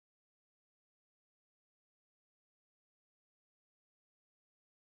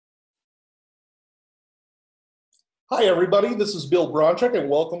Hi, everybody. This is Bill Bronchick, and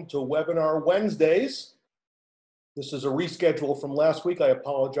welcome to Webinar Wednesdays. This is a reschedule from last week. I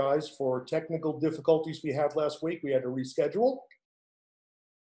apologize for technical difficulties we had last week. We had to reschedule.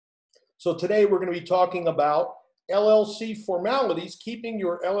 So today we're going to be talking about LLC formalities, keeping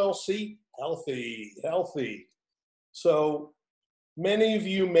your LLC healthy. So many of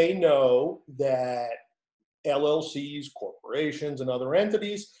you may know that LLCs, corporations, and other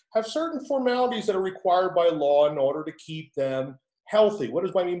entities have certain formalities that are required by law in order to keep them healthy. What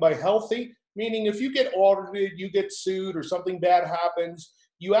does I mean by healthy? Meaning if you get audited, you get sued, or something bad happens,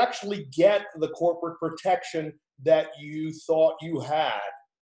 you actually get the corporate protection that you thought you had.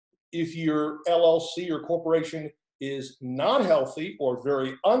 If your LLC or corporation is not healthy or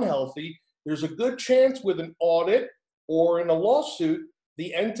very unhealthy, there's a good chance with an audit or in a lawsuit,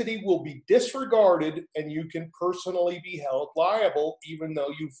 the entity will be disregarded and you can personally be held liable even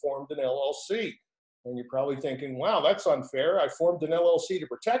though you formed an LLC. And you're probably thinking, wow, that's unfair. I formed an LLC to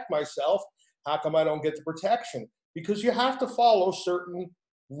protect myself. How come I don't get the protection? Because you have to follow certain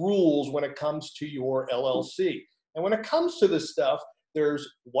rules when it comes to your LLC. And when it comes to this stuff, there's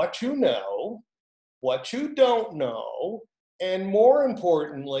what you know, what you don't know, and more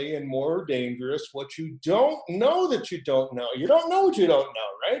importantly and more dangerous, what you don't know that you don't know. You don't know what you don't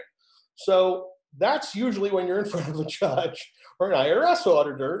know, right? So that's usually when you're in front of a judge or an IRS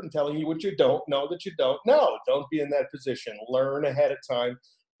auditor and telling you what you don't know that you don't know. Don't be in that position. Learn ahead of time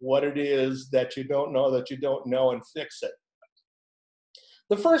what it is that you don't know and fix it.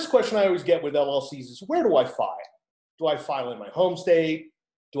 The first question I always get with LLCs is, where do I file? Do I file in my home state?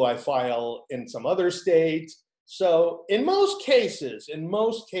 Do I file in some other state? So in most cases,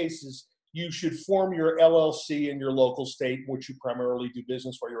 you should form your LLC in your local state in which you primarily do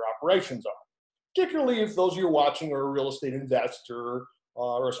business where your operations are. Particularly if those of you watching are a real estate investor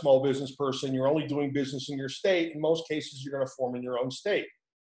or a small business person, you're only doing business in your state. In most cases, you're going to form in your own state.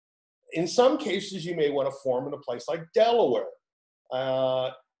 In some cases, you may want to form in a place like Delaware.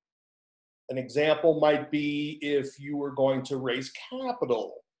 An example might be if you were going to raise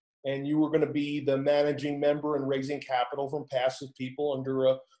capital and you were going to be the managing member and raising capital from passive people under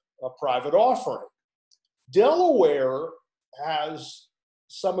a private offering. Delaware has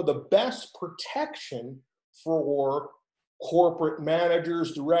some of the best protection for corporate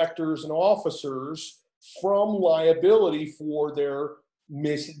managers, directors, and officers from liability for their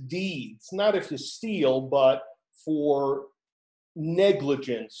misdeeds. Not if you steal, but for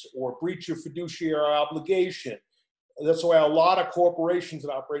negligence or breach of fiduciary obligation. That's why a lot of corporations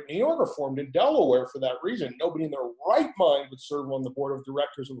that operate in New York are formed in Delaware for that reason. Nobody in their right mind would serve on the board of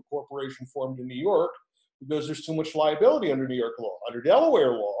directors of a corporation formed in New York because there's too much liability under New York law. Under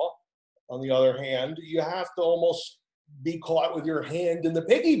Delaware law, on the other hand, you have to almost be caught with your hand in the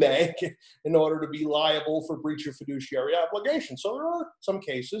piggy bank in order to be liable for breach of fiduciary obligation. So there are some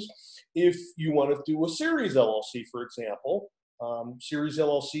cases, if you want to do a series LLC, for example, series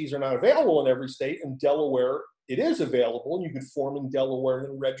LLCs are not available in every state. In Delaware, it is available, and you can form in Delaware and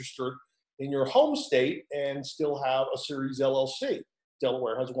then register in your home state and still have a series LLC.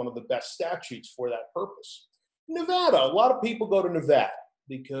 Delaware has one of the best statutes for that purpose. Nevada, a lot of people go to Nevada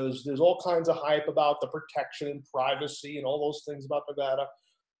because there's all kinds of hype about the protection and privacy and all those things about Nevada.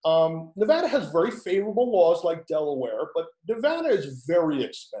 Nevada has very favorable laws like Delaware, but Nevada is very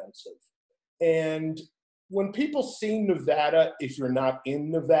expensive. And when people see Nevada, if you're not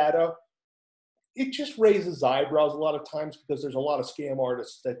in Nevada, it just raises eyebrows a lot of times because there's a lot of scam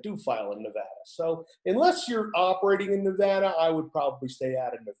artists that do file in Nevada. So unless you're operating in Nevada, I would probably stay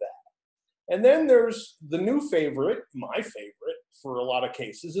out of Nevada. And then there's the new favorite, my favorite for a lot of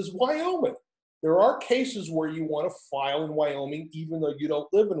cases, is Wyoming. There are cases where you want to file in Wyoming even though you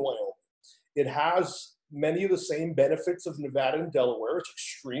don't live in Wyoming. It has many of the same benefits of Nevada and Delaware. It's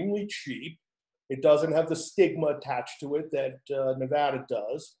extremely cheap. It doesn't have the stigma attached to it that Nevada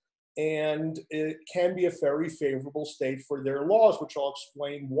does. And it can be a very favorable state for their laws, which I'll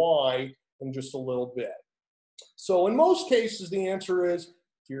explain why in just a little bit. So in most cases, the answer is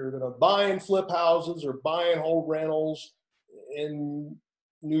if you're going to buy and flip houses or buy and hold rentals in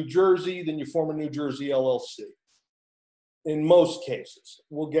New Jersey, then you form a New Jersey LLC. In most cases,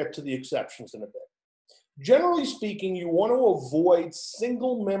 we'll get to the exceptions in a bit. Generally speaking, you want to avoid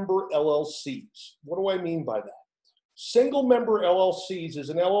single member LLCs. What do I mean by that? Single member LLCs is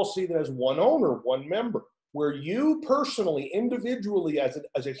an LLC that has one owner, one member, where you personally, individually, as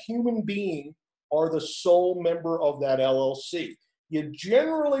a human being, are the sole member of that LLC. You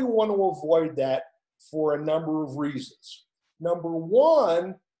generally want to avoid that for a number of reasons. Number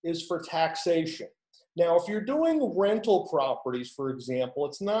one is for taxation. Now, if you're doing rental properties, for example,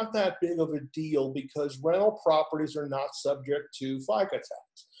 it's not that big of a deal because rental properties are not subject to FICA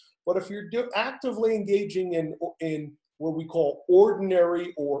tax. But if you're actively engaging in what we call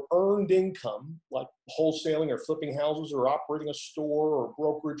ordinary or earned income, like wholesaling or flipping houses or operating a store or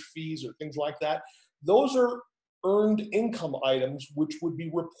brokerage fees or things like that, those are earned income items which would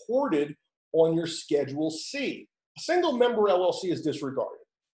be reported on your Schedule C. A single member LLC is disregarded.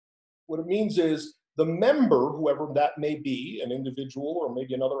 What it means is the member, whoever that may be, an individual or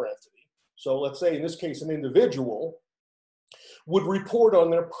maybe another entity, so let's say in this case an individual, would report on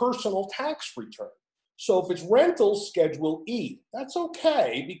their personal tax return. So if it's rentals, Schedule E, that's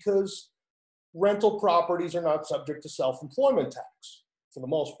okay because rental properties are not subject to self-employment tax for the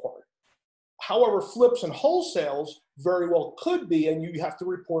most part. However, flips and wholesales very well could be, and you have to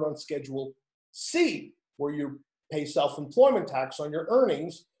report on Schedule C, where you pay self-employment tax on your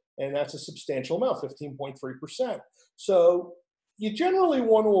earnings, and that's a substantial amount, 15.3%. So you generally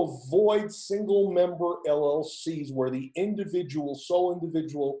want to avoid single member LLCs where the individual, sole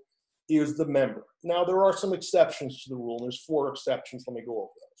individual, is the member. Now, there are some exceptions to the rule. There's 4 exceptions. Let me go over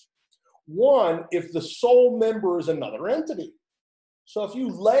those. One, if the sole member is another entity. So if you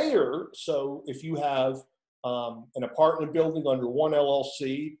layer, so if you have an apartment building under one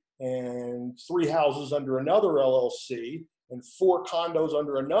LLC and 3 houses under another LLC and 4 condos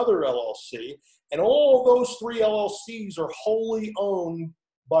under another LLC, and all those 3 LLCs are wholly owned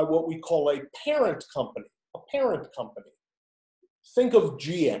by what we call a parent company, Think of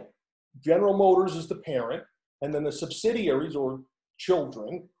GM. General Motors is the parent, and then the subsidiaries or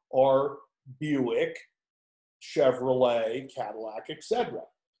children are Buick, Chevrolet, Cadillac, etc.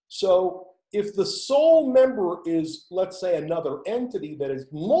 So if the sole member is, let's say, another entity that is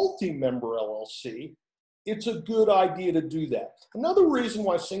multi-member LLC, it's a good idea to do that. Another reason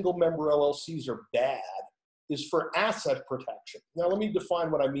why single-member LLCs are bad is for asset protection. Now, let me define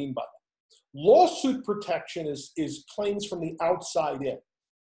what I mean by that. Lawsuit protection is claims from the outside in.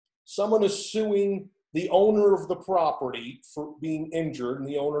 Someone is suing the owner of the property for being injured, and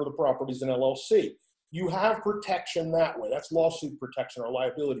the owner of the property is an LLC. You have protection that way. That's lawsuit protection or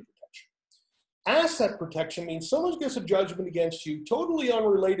liability protection. Asset protection means someone gets a judgment against you totally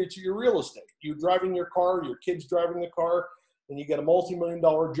unrelated to your real estate. You're driving your car, your kid's driving the car, and you get a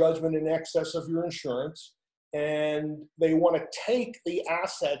multi-million-dollar judgment in excess of your insurance, and they want to take the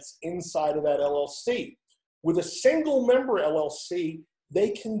assets inside of that LLC. With a single-member LLC,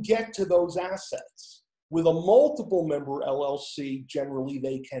 they can get to those assets. With a multiple-member LLC, generally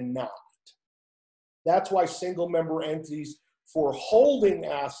they cannot. That's why single-member entities for holding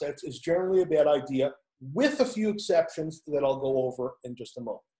assets is generally a bad idea, with a few exceptions that I'll go over in just a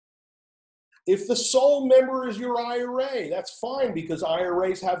moment. If the sole member is your IRA, that's fine because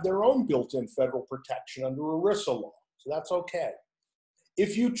IRAs have their own built-in federal protection under ERISA law, so that's okay.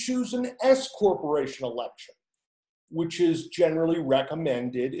 If you choose an S corporation election, which is generally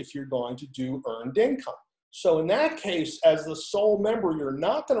recommended if you're going to do earned income. So in that case, as the sole member, you're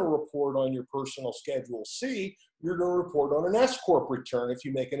not going to report on your personal Schedule C, you're going to report on an S Corp return if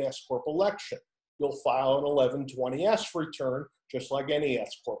you make an S Corp election. You'll file an 1120S return, just like any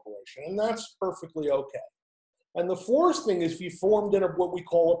S corporation, and that's perfectly okay. And the fourth thing is if you formed in what we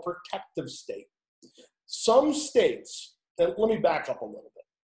call a protective state. Some states, and let me back up a little bit.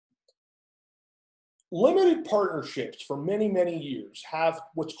 Limited partnerships for many, many years have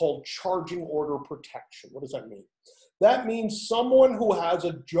what's called charging order protection. What does that mean? That means someone who has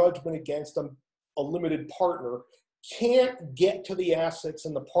a judgment against a limited partner can't get to the assets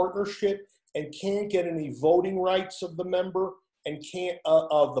in the partnership and can't get any voting rights of the member and can't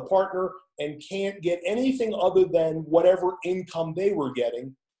of the partner and can't get anything other than whatever income they were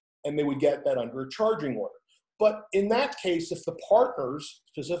getting, and they would get that under a charging order. But in that case, if the partners,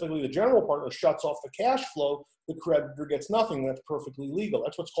 specifically the general partner, shuts off the cash flow, the creditor gets nothing. That's perfectly legal.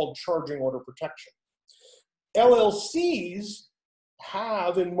 That's what's called charging order protection. LLCs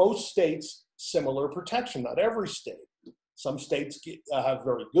have, in most states, similar protection. Not every state. Some states have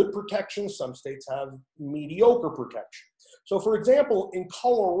very good protection. Some states have mediocre protection. So, for example, in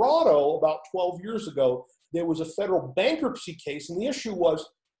Colorado, about 12 years ago, there was a federal bankruptcy case, and the issue was,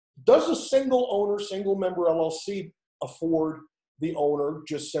 does a single owner, single member LLC afford the owner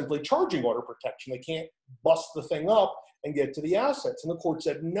just simply charging order protection? They can't bust the thing up and get to the assets. And the court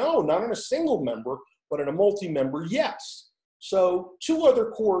said, no, not in a single member, but in a multi-member, yes. So 2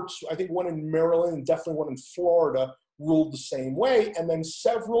 other courts, I think one in Maryland and definitely one in Florida, ruled the same way. And then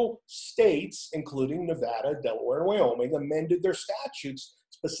several states, including Nevada, Delaware, and Wyoming, amended their statutes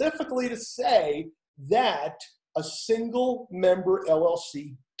specifically to say that a single member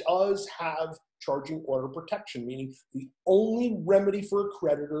LLC does have charging order protection, meaning the only remedy for a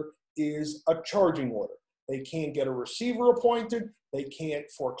creditor is a charging order. They can't get a receiver appointed. They can't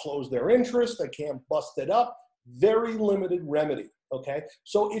foreclose their interest. They can't bust it up. Very limited remedy, okay?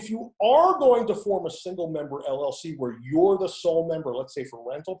 So if you are going to form a single member LLC where you're the sole member, let's say for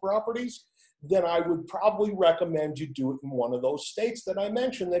rental properties, then I would probably recommend you do it in one of those states that I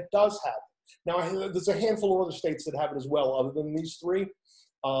mentioned that does have it. Now, there's a handful of other states that have it as well, other than these three.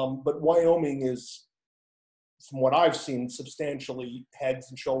 But Wyoming is, from what I've seen, substantially heads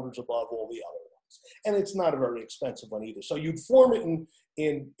and shoulders above all the other ones. And it's not a very expensive one either. So you'd form it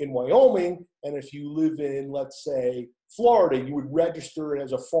in Wyoming, and if you live in, let's say, Florida, you would register it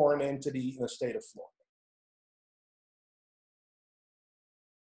as a foreign entity in the state of Florida.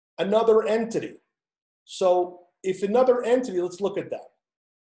 Another entity. So if another entity, let's look at that.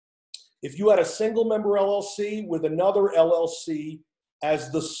 If you had a single member LLC with another LLC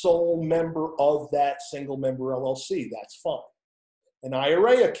as the sole member of that single member LLC, that's fine. An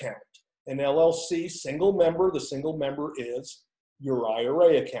IRA account, an LLC single member, the single member is your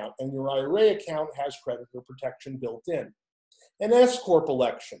IRA account, and your IRA account has creditor protection built in. An S-Corp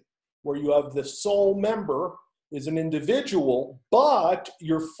election, where you have the sole member is an individual, but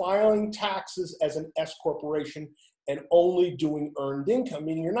you're filing taxes as an S corporation and only doing earned income,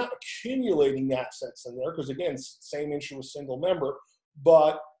 meaning you're not accumulating assets in there, because again, same issue with single member,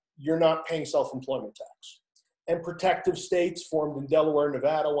 but you're not paying self-employment tax. And protective states formed in Delaware,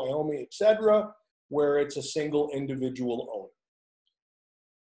 Nevada, Wyoming, etc., where it's a single individual owner.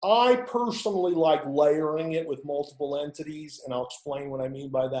 I personally like layering it with multiple entities, and I'll explain what I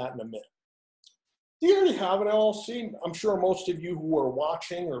mean by that in a minute. Do you already have an LLC? I'm sure most of you who are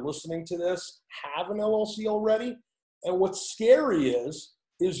watching or listening to this have an LLC already. And what's scary is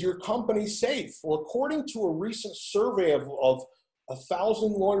your company safe? Well, according to a recent survey of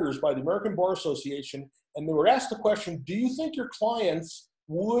 1,000 lawyers by the American Bar Association, and they were asked the question, do you think your clients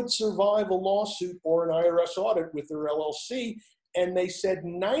would survive a lawsuit or an IRS audit with their LLC? And they said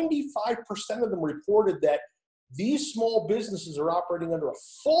 95% of them reported that these small businesses are operating under a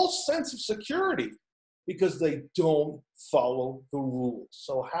false sense of security because they don't follow the rules.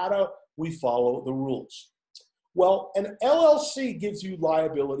 So how do we follow the rules? Well, an LLC gives you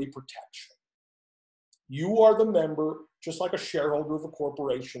liability protection. You are the member, just like a shareholder of a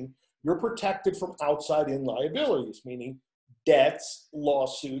corporation. You're protected from outside-in liabilities, meaning debts,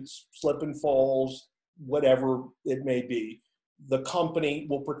 lawsuits, slip and falls, whatever it may be. The company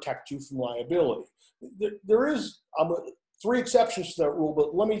will protect you from liability. There is three exceptions to that rule,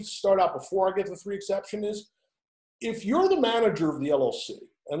 but let me start out before I get to the three exceptions. If you're the manager of the LLC,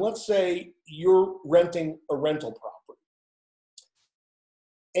 and let's say you're renting a rental property,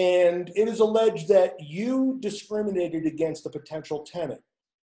 and it is alleged that you discriminated against a potential tenant,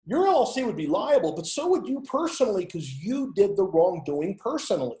 your LLC would be liable, but so would you personally, because you did the wrongdoing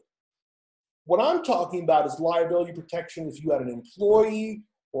personally. What I'm talking about is liability protection if you had an employee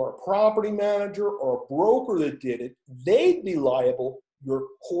or a property manager or a broker that did it. They'd be liable.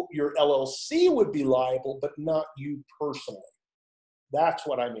 Your LLC would be liable, but not you personally. That's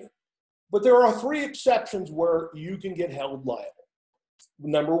what I mean. But there are three exceptions where you can get held liable.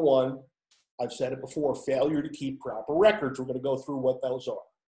 Number one, I've said it before, failure to keep proper records. We're going to go through what those are.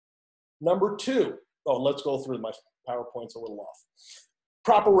 Number two, let's go through, my PowerPoint's a little off.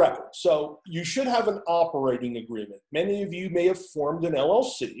 Proper record. So you should have an operating agreement. Many of you may have formed an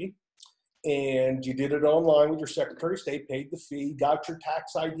LLC and you did it online with your Secretary of State, paid the fee, got your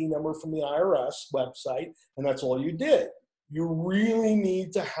tax ID number from the IRS website, and that's all you did. You really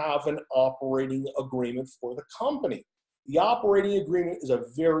need to have an operating agreement for the company. The operating agreement is a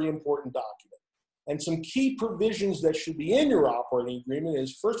very important document. And some key provisions that should be in your operating agreement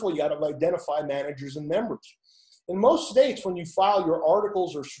is, first of all, you got to identify managers and members. In most states, when you file your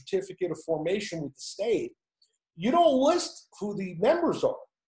articles or certificate of formation with the state, you don't list who the members are.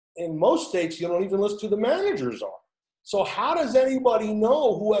 In most states, you don't even list who the managers are. So how does anybody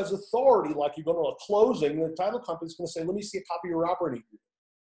know who has authority? Like you go to a closing, the title company's going to say, let me see a copy of your operating agreement.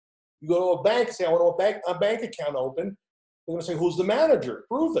 You go to a bank and say, I want a bank account open. They're going to say, who's the manager?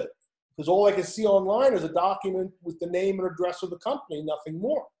 Prove it. Because all I can see online is a document with the name and address of the company, nothing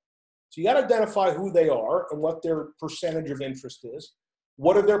more. So you got to identify who they are and what their percentage of interest is.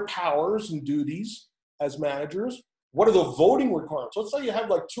 What are their powers and duties as managers? What are the voting requirements? Let's say you have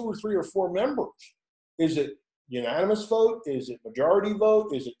like 2 or 3 or 4 members. Is it unanimous vote? Is it majority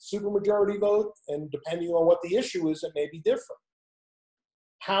vote? Is it supermajority vote? And depending on what the issue is, it may be different.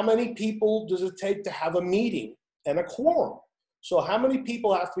 How many people does it take to have a meeting and a quorum? So how many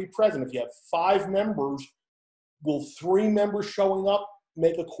people have to be present? If you have 5 members, will 3 members showing up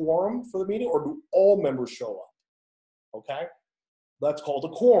make a quorum for the meeting, or do all members show up? Okay, that's called a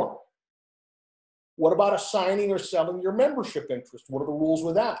quorum. What about assigning or selling your membership interest? What are the rules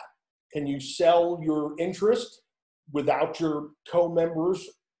with that? Can you sell your interest without your co-members'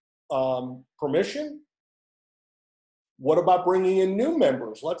 permission? What about bringing in new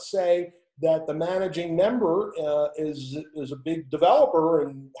members? Let's say that the managing member is a big developer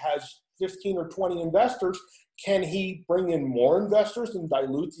and has 15 or 20 investors. Can he bring in more investors and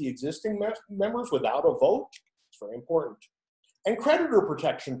dilute the existing members without a vote? It's very important. And creditor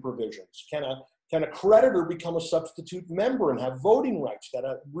protection provisions. Can a creditor become a substitute member and have voting rights? Got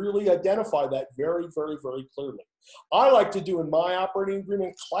to really identify that very, very, very clearly. I like to do in my operating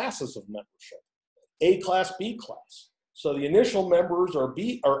agreement classes of membership, A class, B class. So the initial members are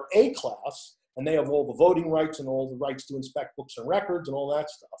A class, and they have all the voting rights and all the rights to inspect books and records and all that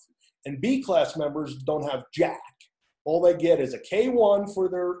stuff. And B class members don't have jack. All they get is a K-1 for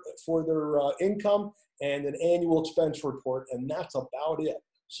their income and an annual expense report, and that's about it.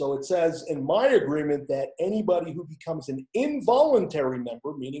 So it says in my agreement that anybody who becomes an involuntary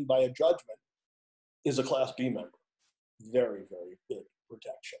member, meaning by a judgment, is a Class B member. Very, very big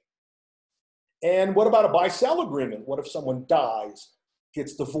protection. And what about a buy-sell agreement? What if someone dies,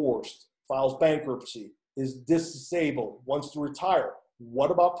 gets divorced, files bankruptcy, is disabled, wants to retire?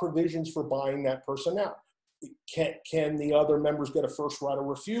 What about provisions for buying that person out? Can the other members get a first right of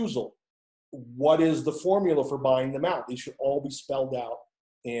refusal? What is the formula for buying them out? These should all be spelled out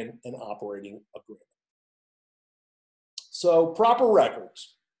in an operating agreement. So proper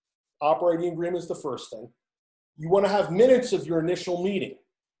records. Operating agreement is the first thing. You want to have minutes of your initial meeting.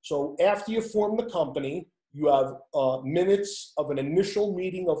 So after you form the company, you have minutes of an initial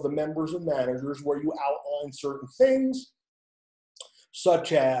meeting of the members and managers where you outline certain things,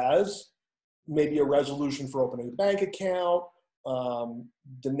 such as maybe a resolution for opening a bank account,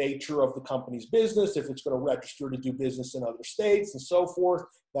 the nature of the company's business, if it's going to register to do business in other states and so forth.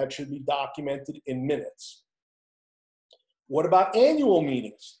 That should be documented in minutes. What about annual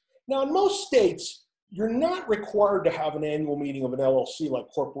meetings? Now, in most states, you're not required to have an annual meeting of an LLC like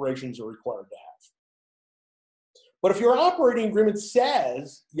corporations are required to have. But if your operating agreement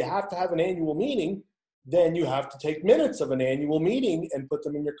says you have to have an annual meeting, then you have to take minutes of an annual meeting and put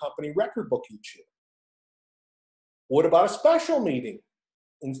them in your company record book each year. What about a special meeting?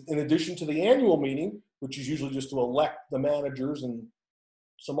 In addition to the annual meeting, which is usually just to elect the managers and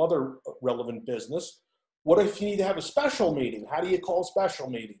some other relevant business, what if you need to have a special meeting? How do you call a special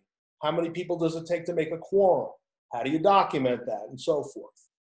meeting? How many people does it take to make a quorum? How do you document that, and so forth?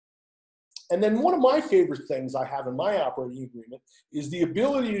 And then one of my favorite things I have in my operating agreement is the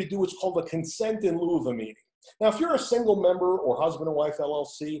ability to do what's called a consent in lieu of a meeting. Now, if you're a single member or husband and wife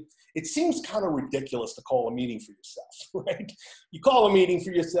LLC, it seems kind of ridiculous to call a meeting for yourself, right? You call a meeting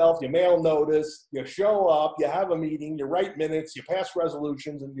for yourself, you mail notice, you show up, you have a meeting, you write minutes, you pass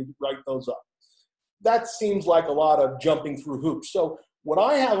resolutions, and you write those up. That seems like a lot of jumping through hoops. So what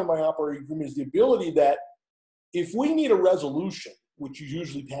I have in my operating agreement is the ability that if we need a resolution, which is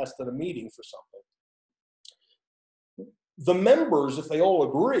usually passed at a meeting for something, the members, if they all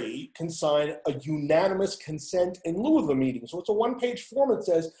agree, can sign a unanimous consent in lieu of a meeting. So it's a one-page form that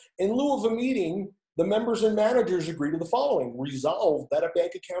says, in lieu of a meeting, the members and managers agree to the following. Resolve that a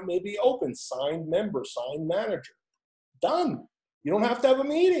bank account may be open. Signed member, signed manager. Done. You don't have to have a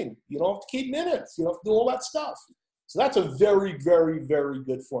meeting. You don't have to keep minutes. You don't have to do all that stuff. So that's a very, very, very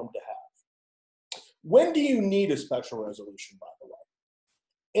good form to have. When do you need a special resolution, by the way?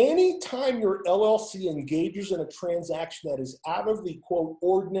 Anytime your LLC engages in a transaction that is out of the, quote,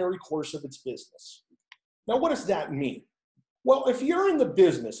 ordinary course of its business. Now, what does that mean? Well, if you're in the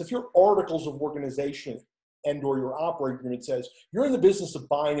business, if your articles of organization and or your operating agreement says you're in the business of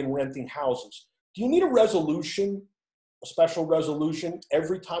buying and renting houses, do you need a resolution, a special resolution,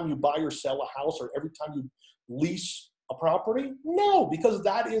 every time you buy or sell a house or every time you lease a property? No, because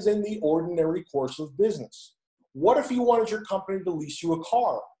that is in the ordinary course of business. What if you wanted your company to lease you a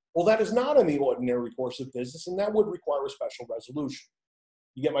car? Well, that is not in the ordinary course of business, and that would require a special resolution.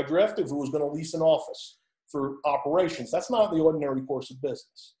 You get my drift? If it was going to lease an office for operations, that's not the ordinary course of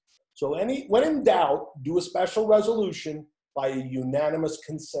business. So when in doubt, do a special resolution by a unanimous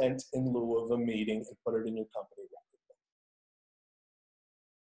consent in lieu of a meeting and put it in your company record book.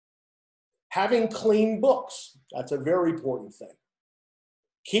 Having clean books, that's a very important thing.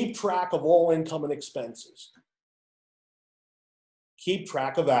 Keep track of all income and expenses. Keep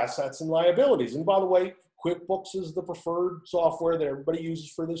track of assets and liabilities. And by the way, QuickBooks is the preferred software that everybody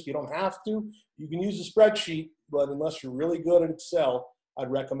uses for this. You don't have to. You can use a spreadsheet, but unless you're really good at Excel, I'd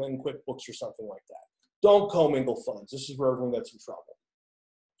recommend QuickBooks or something like that. Don't commingle funds. This is where everyone gets in trouble.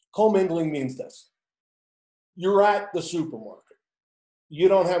 Commingling means this. You're at the supermarket. You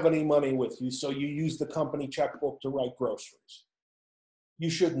don't have any money with you, so you use the company checkbook to write groceries. You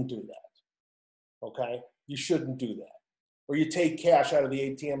shouldn't do that, okay? You shouldn't do that. Or you take cash out of the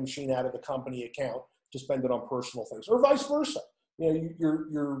ATM machine out of the company account to spend it on personal things, or vice versa. You know,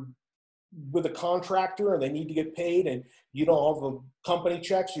 you're with a contractor and they need to get paid and you don't have a company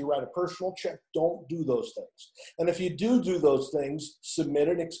check, so you write a personal check. Don't do those things. And if you do those things, submit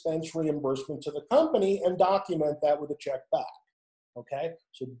an expense reimbursement to the company and document that with a check back. Okay,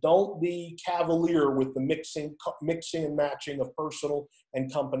 so don't be cavalier with the mixing and matching of personal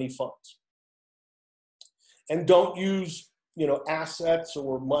and company funds. And don't use, you know, assets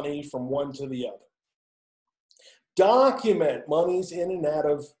or money from one to the other. Document monies in and out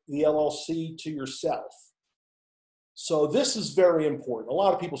of the LLC to yourself. So this is very important. A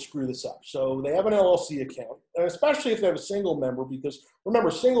lot of people screw this up. So they have an LLC account, and especially if they have a single member, because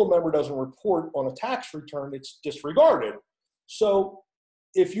remember, single member doesn't report on a tax return, it's disregarded. So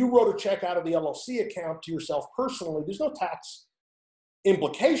if you wrote a check out of the LLC account to yourself personally, there's no tax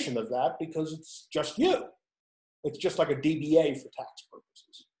implication of that because it's just you. It's just like a DBA for tax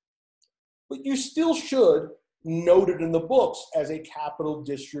purposes. But you still should note it in the books as a capital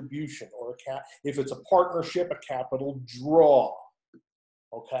distribution, or if it's a partnership, a capital draw,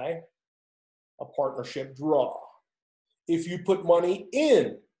 okay? A partnership draw. If you put money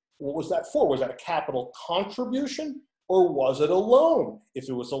in, what was that for? Was that a capital contribution or was it a loan? If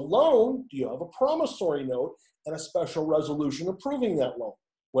it was a loan, do you have a promissory note and a special resolution approving that loan,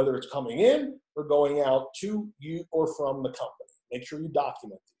 whether it's coming in or going out to you or from the company? Make sure you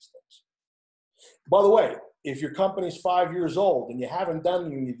document these things. By the way, if your company's 5 years old and you haven't done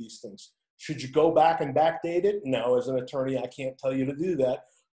any of these things, should you go back and backdate it? No, as an attorney, I can't tell you to do that.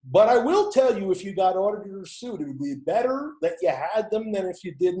 But I will tell you, if you got audited or sued, it would be better that you had them than if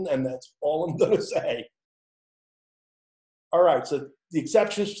you didn't, and that's all I'm going to say. All right, so the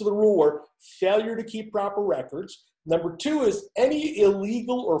exceptions to the rule were failure to keep proper records. Number two is any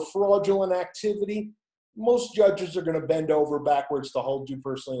illegal or fraudulent activity. Most judges are going to bend over backwards to hold you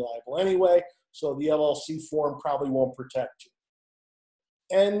personally liable anyway, so the LLC form probably won't protect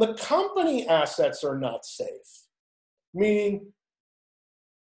you. And the company assets are not safe, meaning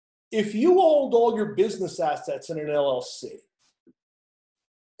if you hold all your business assets in an LLC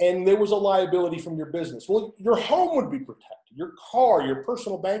and there was a liability from your business, well, your home would be protected, your car, your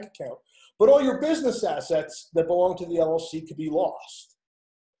personal bank account, but all your business assets that belong to the LLC could be lost.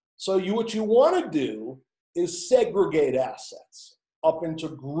 So what you want to do is segregate assets up into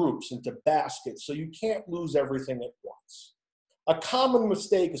groups, into baskets, so you can't lose everything at once. A common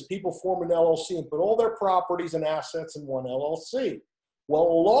mistake is people form an LLC and put all their properties and assets in one LLC. Well,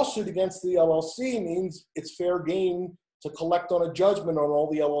 a lawsuit against the LLC means it's fair game to collect on a judgment on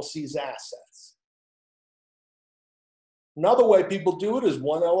all the LLC's assets. Another way people do it is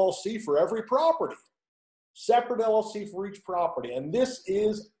one LLC for every property, separate LLC for each property, and this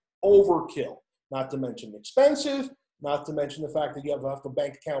is overkill, not to mention expensive, not to mention the fact that you have to have a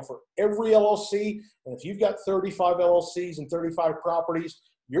bank account for every LLC, and if you've got 35 LLCs and 35 properties,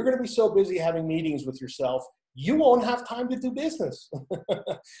 you're going to be so busy having meetings with yourself, you won't have time to do business.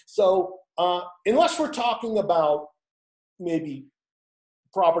 So unless we're talking about maybe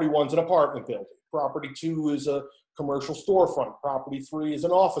property one's an apartment building, property two is a commercial storefront, property three is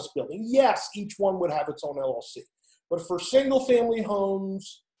an office building, yes, each one would have its own LLC. But for single family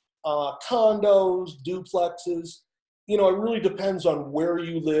homes, condos, duplexes, you know, it really depends on where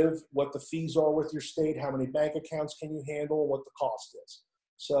you live, what the fees are with your state, how many bank accounts can you handle, and what the cost is.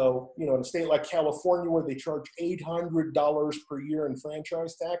 So, you know, in a state like California where they charge $800 per year in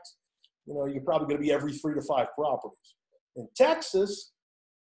franchise tax, you know, you're probably going to be every 3 to 5 properties. In Texas,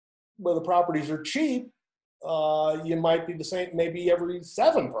 where the properties are cheap, you might be the same, maybe every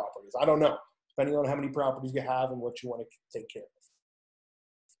 7 properties. I don't know, depending on how many properties you have and what you want to take care of.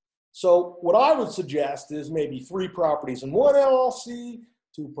 So what I would suggest is maybe 3 properties in one LLC,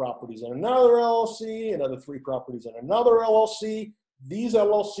 2 properties in another LLC, another 3 properties in another LLC. These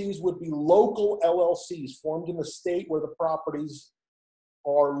LLCs would be local LLCs formed in the state where the properties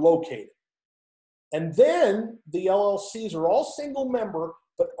are located. And then the LLCs are all single member,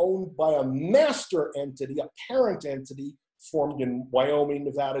 but owned by a master entity, a parent entity formed in Wyoming,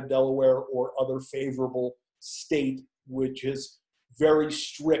 Nevada, Delaware, or other favorable state, which is very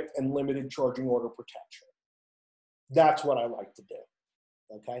strict and limited charging order protection. That's what I like to do.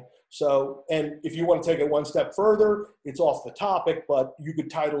 Okay, so, and if you want to take it one step further, it's off the topic, but you could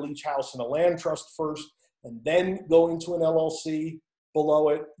title each house in a land trust first and then go into an LLC below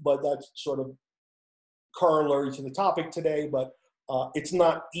it, but that's sort of corollary to the topic today. But It's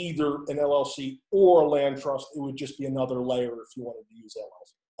not either an LLC or a land trust. It would just be another layer if you wanted to use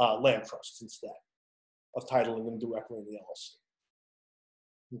land trusts instead of titling them directly in the LLC.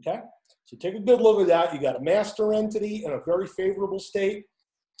 Okay, so take a good look at that. You got a master entity in a very favorable state.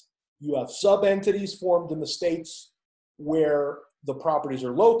 You have sub-entities formed in the states where the properties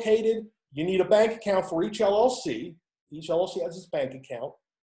are located. You need a bank account for each LLC. Each LLC has its bank account.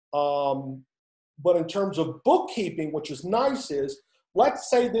 But in terms of bookkeeping, which is nice, is let's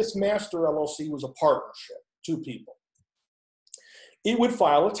say this master LLC was a partnership, 2 people. It would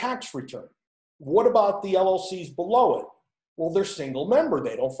file a tax return. What about the LLCs below it? Well, they're single member.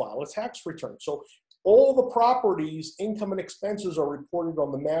 They don't file a tax return. So all the properties, income and expenses are reported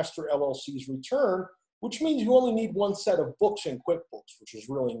on the master LLC's return, which means you only need 1 set of books in QuickBooks, which is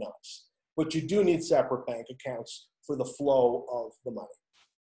really nice. But you do need separate bank accounts for the flow of the money.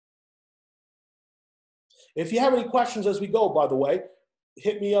 If you have any questions as we go, by the way,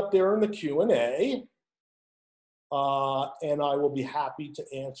 hit me up there in the Q&A, and I will be happy to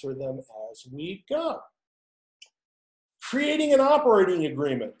answer them as we go. Creating an operating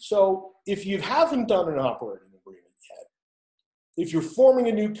agreement. So if you haven't done an operating agreement yet, if you're forming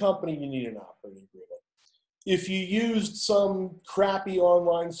a new company, you need an operating agreement. If you used some crappy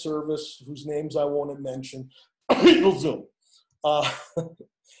online service whose names I won't mention, Zoom.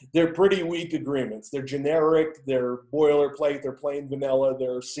 They're pretty weak agreements. They're generic, they're boilerplate, they're plain vanilla,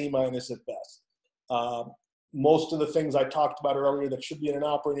 they're C- at best. Most of the things I talked about earlier that should be in an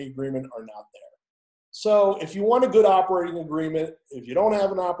operating agreement are not there. So if you want a good operating agreement, if you don't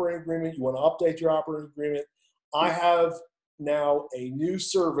have an operating agreement, you want to update your operating agreement, I have now a new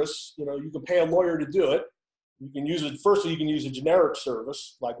service. You know, you can pay a lawyer to do it. You can use it, firstly, you can use a generic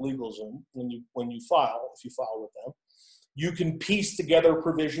service like LegalZoom when you file, if you file with them. You can piece together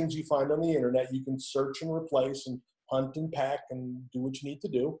provisions you find on the internet. You can search and replace and hunt and pack and do what you need to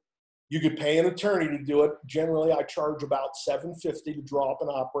do. You could pay an attorney to do it. Generally, I charge about $750 to draw up an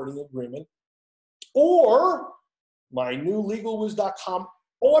operating agreement. Or my new LegalWiz.com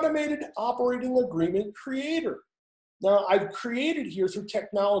automated operating agreement creator. Now, I've created here through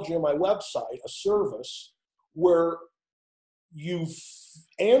technology on my website a service where you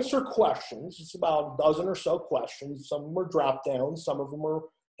answer questions. It's about a dozen or so questions. Some of them are drop downs, some of them are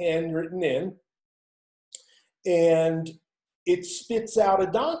handwritten in. And it spits out a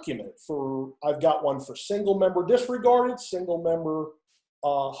document for, I've got one for single member disregarded, single member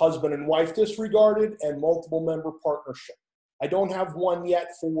husband and wife disregarded, and multiple member partnership. I don't have one yet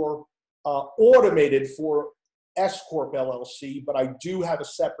for automated for S Corp LLC, but I do have a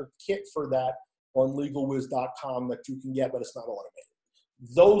separate kit for that on LegalWiz.com that you can get, but it's not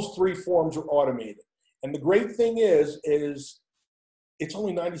automated. Those 3 forms are automated. And the great thing is it's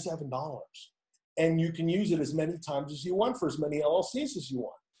only $97. And you can use it as many times as you want for as many LLCs as you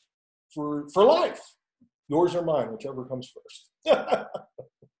want for life. Yours or mine, whichever comes first.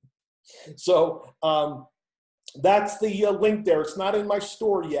 So that's the link there. It's not in my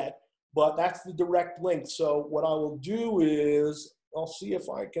store yet, but that's the direct link. So what I will do is I'll see if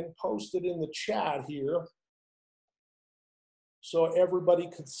I can post it in the chat here so everybody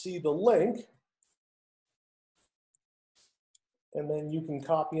could see the link. And then you can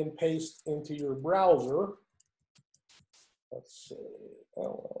copy and paste into your browser. Let's see,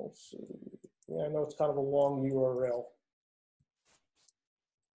 LLC. Yeah, I know it's kind of a long URL.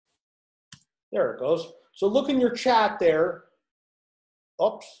 There it goes. So look in your chat there.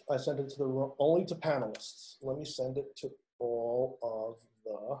 Oops, I sent it to the only to panelists. Let me send it to all of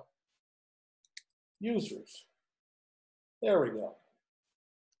the users. There we go.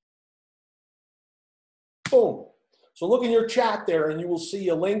 Boom. So look in your chat there and you will see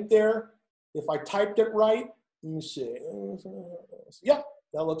a link there. If I typed it right, let me see. Yep,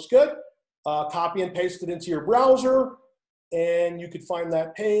 that looks good. Copy and paste it into your browser and you could find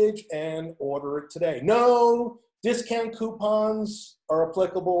that page and order it today. No discount coupons are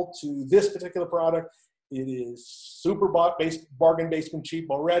applicable to this particular product. It is super bargain basement cheap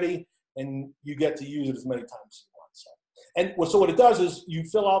already, and you get to use it as many times as you want. So what it does is you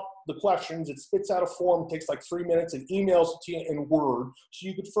fill out the questions, it spits out a form, it takes like 3 minutes, it emails it to you in Word, so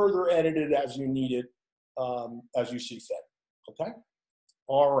you could further edit it as you need it, as you see fit. Okay?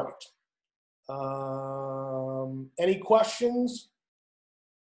 All right. Any questions?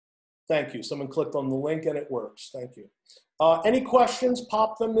 Thank you. Someone clicked on the link and it works. Thank you. Any questions,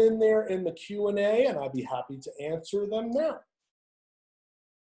 pop them in there in the Q&A and I'd be happy to answer them now.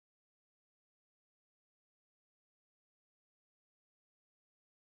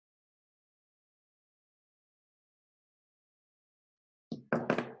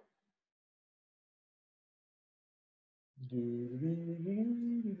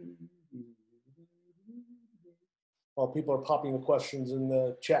 Well, people are popping the questions in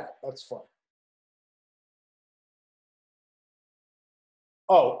the chat. That's fine.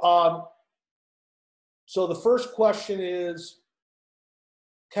 Oh, so the first question is,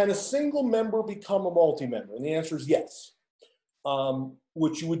 can a single member become a multi-member? And the answer is yes.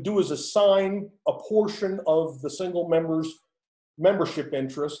 What you would do is assign a portion of the single member's membership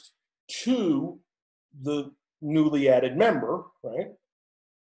interest to the newly added member, right?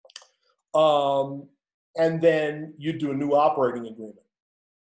 And then you do a new operating agreement.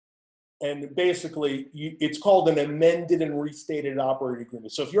 And basically, it's called an amended and restated operating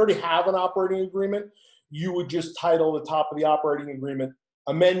agreement. So if you already have an operating agreement, you would just title the top of the operating agreement,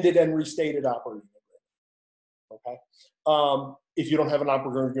 amended and restated operating agreement, okay? If you don't have an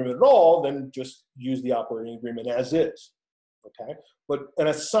operating agreement at all, then just use the operating agreement as is, okay? But an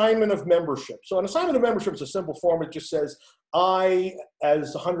assignment of membership. So an assignment of membership is a simple form. It just says, I,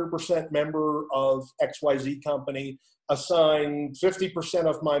 as 100% member of XYZ company, assign 50%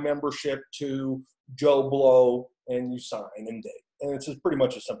 of my membership to Joe Blow, and you sign and date. And it's pretty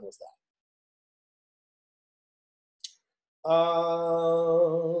much as simple as that.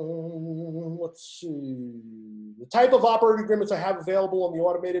 Let's see. The type of operating agreements I have available on the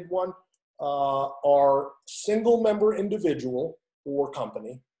automated one are single member individual or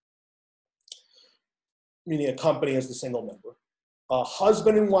company, meaning a company as the single member.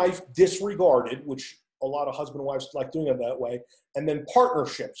 Husband and wife disregarded, which a lot of husband and wives like doing it that way, and then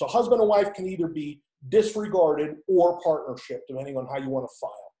partnership. So husband and wife can either be disregarded or partnership, depending on how you want to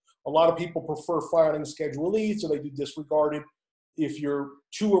file. A lot of people prefer filing Schedule E, so they do disregarded. If you're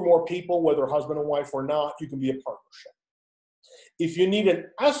 2 or more people, whether husband and wife or not, you can be a partnership. If you need an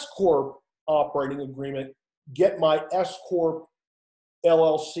S-Corp operating agreement, get my S-Corp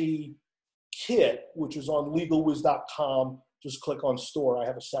LLC kit, which is on legalwiz.com. Just click on store. I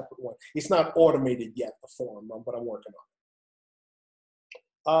have a separate one. It's not automated yet, the form, but I'm working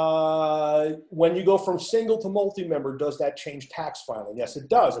on it. When you go from single to multi-member, does that change tax filing? Yes, it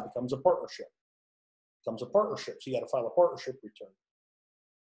does. It becomes a partnership. It becomes a partnership, so you got to file a partnership return.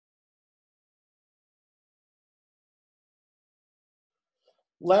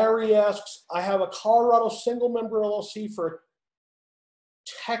 Larry asks, I have a Colorado single-member LLC for a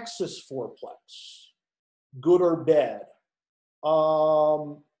Texas fourplex. Good or bad?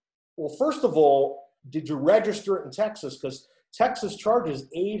 Well, first of all, did you register it in Texas? Because Texas charges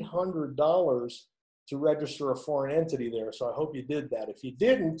 $800 to register a foreign entity there. So I hope you did that. If you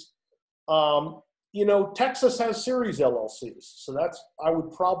didn't, you know, Texas has series LLCs. So that's, I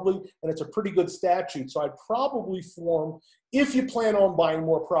would probably, and it's a pretty good statute. So I'd probably form, if you plan on buying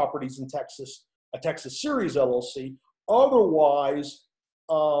more properties in Texas, a Texas series LLC. Otherwise,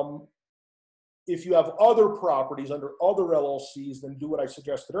 if you have other properties under other LLCs, then do what I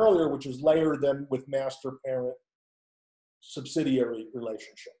suggested earlier, which is layer them with master parent subsidiary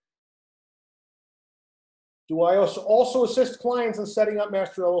relationship. Do I also assist clients in setting up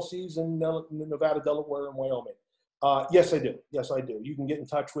master LLCs in Nevada, Delaware, and Wyoming? Yes, I do. Yes, I do. You can get in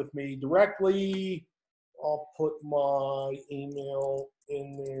touch with me directly. I'll put my email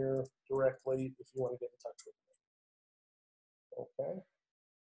in there directly if you want to get in touch with me. Okay.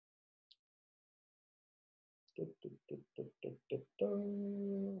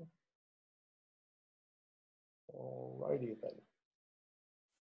 All righty then.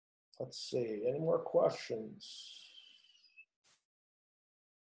 Let's see, any more questions?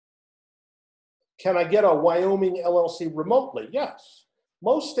 Can I get a Wyoming LLC remotely? Yes.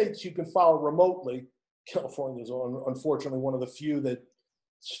 Most states you can file remotely. California is unfortunately one of the few that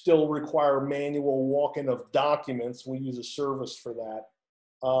still require manual walk-in of documents. We use a service for that.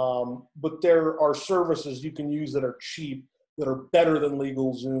 But there are services you can use that are cheap, that are better than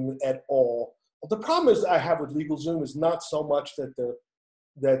LegalZoom at all. The problem is I have with LegalZoom is not so much that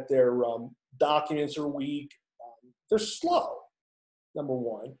their documents are weak. They're slow, number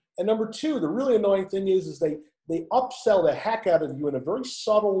one. And number two, the really annoying thing is they upsell the heck out of you in a very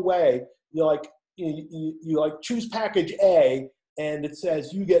subtle way. You like choose package A, and it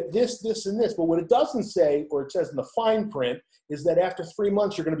says you get this, this, and this. But what it doesn't say, or it says in the fine print, is that after 3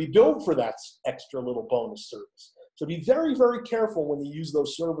 months, you're going to be billed for that extra little bonus service. So be very, very careful when you use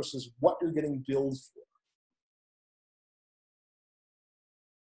those services, what you're getting billed for.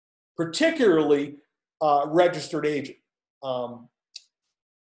 Particularly registered agent.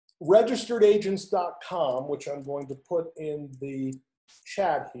 Registeredagents.com, which I'm going to put in the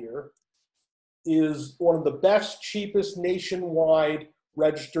chat here, is one of the best, cheapest nationwide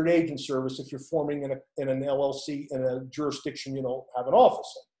registered agent service if you're forming in an LLC in a jurisdiction you don't have an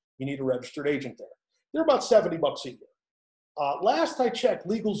office in. You need a registered agent there. They're about $70 a year. Last I checked,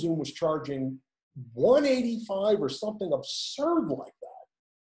 LegalZoom was charging $185 or something absurd like that.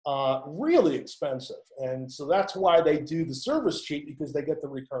 Really expensive. And so that's why they do the service cheap, because they get the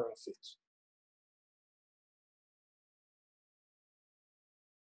recurring fees.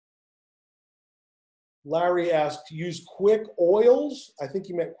 Larry asked, use Quick Oils? I think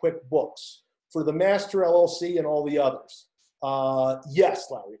you meant Quick Books for the Master LLC and all the others.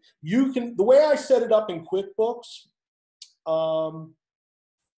 Yes, Larry. You can, the way I set it up in QuickBooks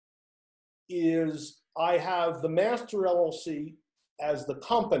is I have the Master LLC as the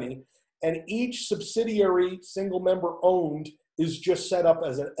company, and each subsidiary, single member owned, is just set up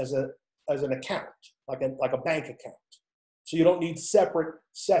as an account, like a bank account. So you don't need separate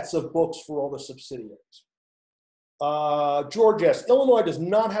sets of books for all the subsidiaries. George asks, Illinois does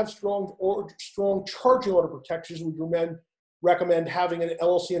not have strong charging order protections. Would you recommend having an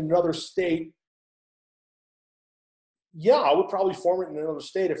LLC in another state? Yeah, I would probably form it in another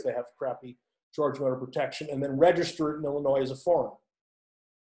state if they have crappy charging order protection, and then register it in Illinois as a foreign.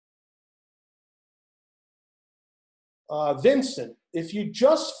 Vincent, if you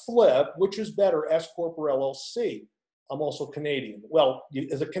just flip, which is better, S Corp or LLC? I'm also Canadian. Well,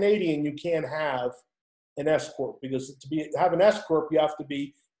 as a Canadian, you can't have an S Corp, because to have an S Corp, you have to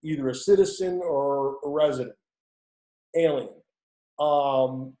be either a citizen or a resident, alien.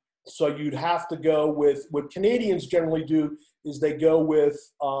 So you'd have to go with, what Canadians generally do is they go with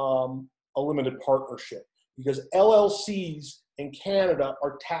a limited partnership, because LLCs in Canada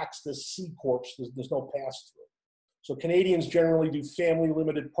are taxed as C Corps. There's no pass-through. So Canadians generally do family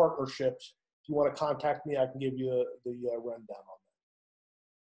limited partnerships. If you want to contact me, I can give you the rundown on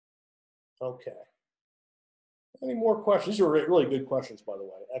that. Okay. Any more questions? These are really good questions, by the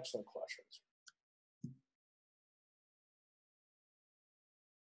way. Excellent questions.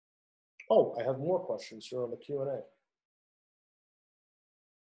 Oh, I have more questions here on the Q&A.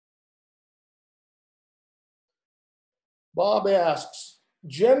 Bob asks,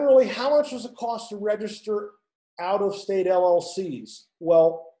 generally, how much does it cost to register out-of-state LLCs?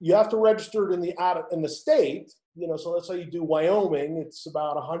 Well, you have to register it in the state. You know, so let's say you do Wyoming, it's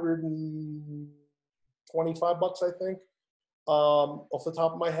about $125, I think, off the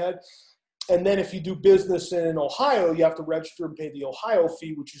top of my head. And then if you do business in Ohio, you have to register and pay the Ohio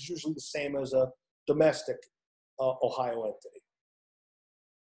fee, which is usually the same as a domestic Ohio entity.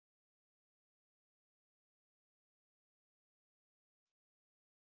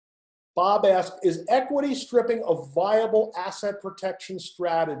 Bob asked, is equity stripping a viable asset protection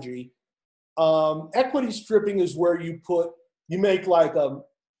strategy? Equity stripping is where you make like a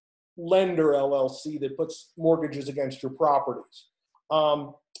lender LLC that puts mortgages against your properties.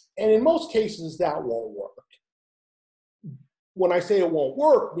 And in most cases, that won't work. When I say it won't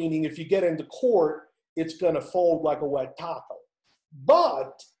work, meaning if you get into court, it's going to fold like a wet taco.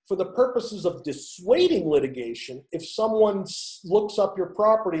 But for the purposes of dissuading litigation, if someone looks up your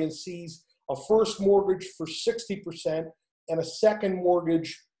property and sees a first mortgage for 60% and a second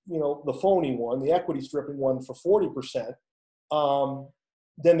mortgage, you know, the phony one, the equity stripping one for 40%,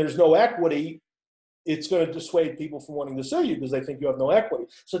 then there's no equity. It's going to dissuade people from wanting to sue you because they think you have no equity.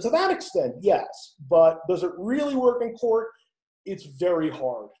 So to that extent, yes. But does it really work in court? It's very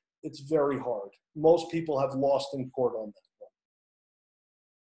hard. It's very hard. Most people have lost in court on that.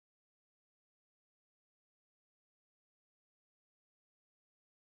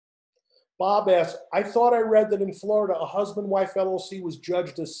 Bob asks, I thought I read that in Florida, a husband-wife LLC was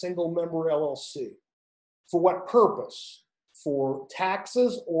judged as single-member LLC. For what purpose? For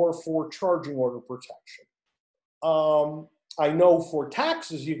taxes or for charging order protection? I know for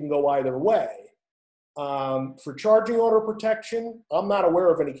taxes, you can go either way. For charging order protection, I'm not aware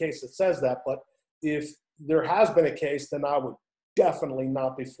of any case that says that, but if there has been a case, then I would definitely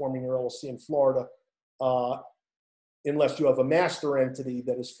not be forming your LLC in Florida unless you have a master entity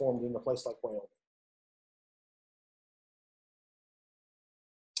that is formed in a place like Wyoming.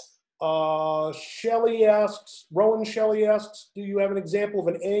 Rowan Shelley asks, do you have an example of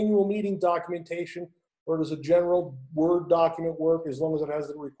an annual meeting documentation, or does a general Word document work as long as it has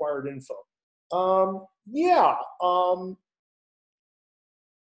the required info? Yeah. I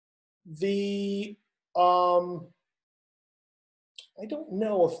don't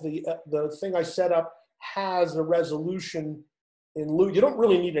know if the thing I set up has a resolution in lieu. You don't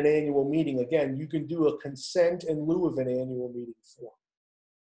really need an annual meeting. Again, you can do a consent in lieu of an annual meeting form.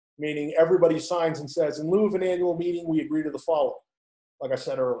 Meaning everybody signs and says, in lieu of an annual meeting, we agree to the following, like I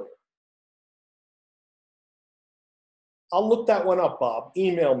said earlier. I'll look that one up, Bob.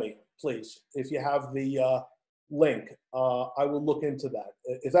 Email me, please, if you have the link. I will look into that.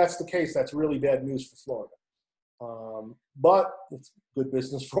 If that's the case, that's really bad news for Florida. But it's good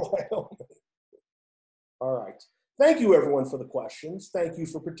business for Wyoming. All right. Thank you, everyone, for the questions. Thank you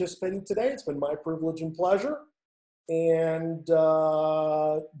for participating today. It's been my privilege and pleasure. And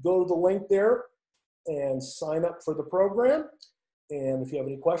go to the link there and sign up for the program. And if you have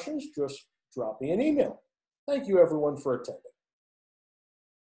any questions, just drop me an email. Thank you, everyone, for attending.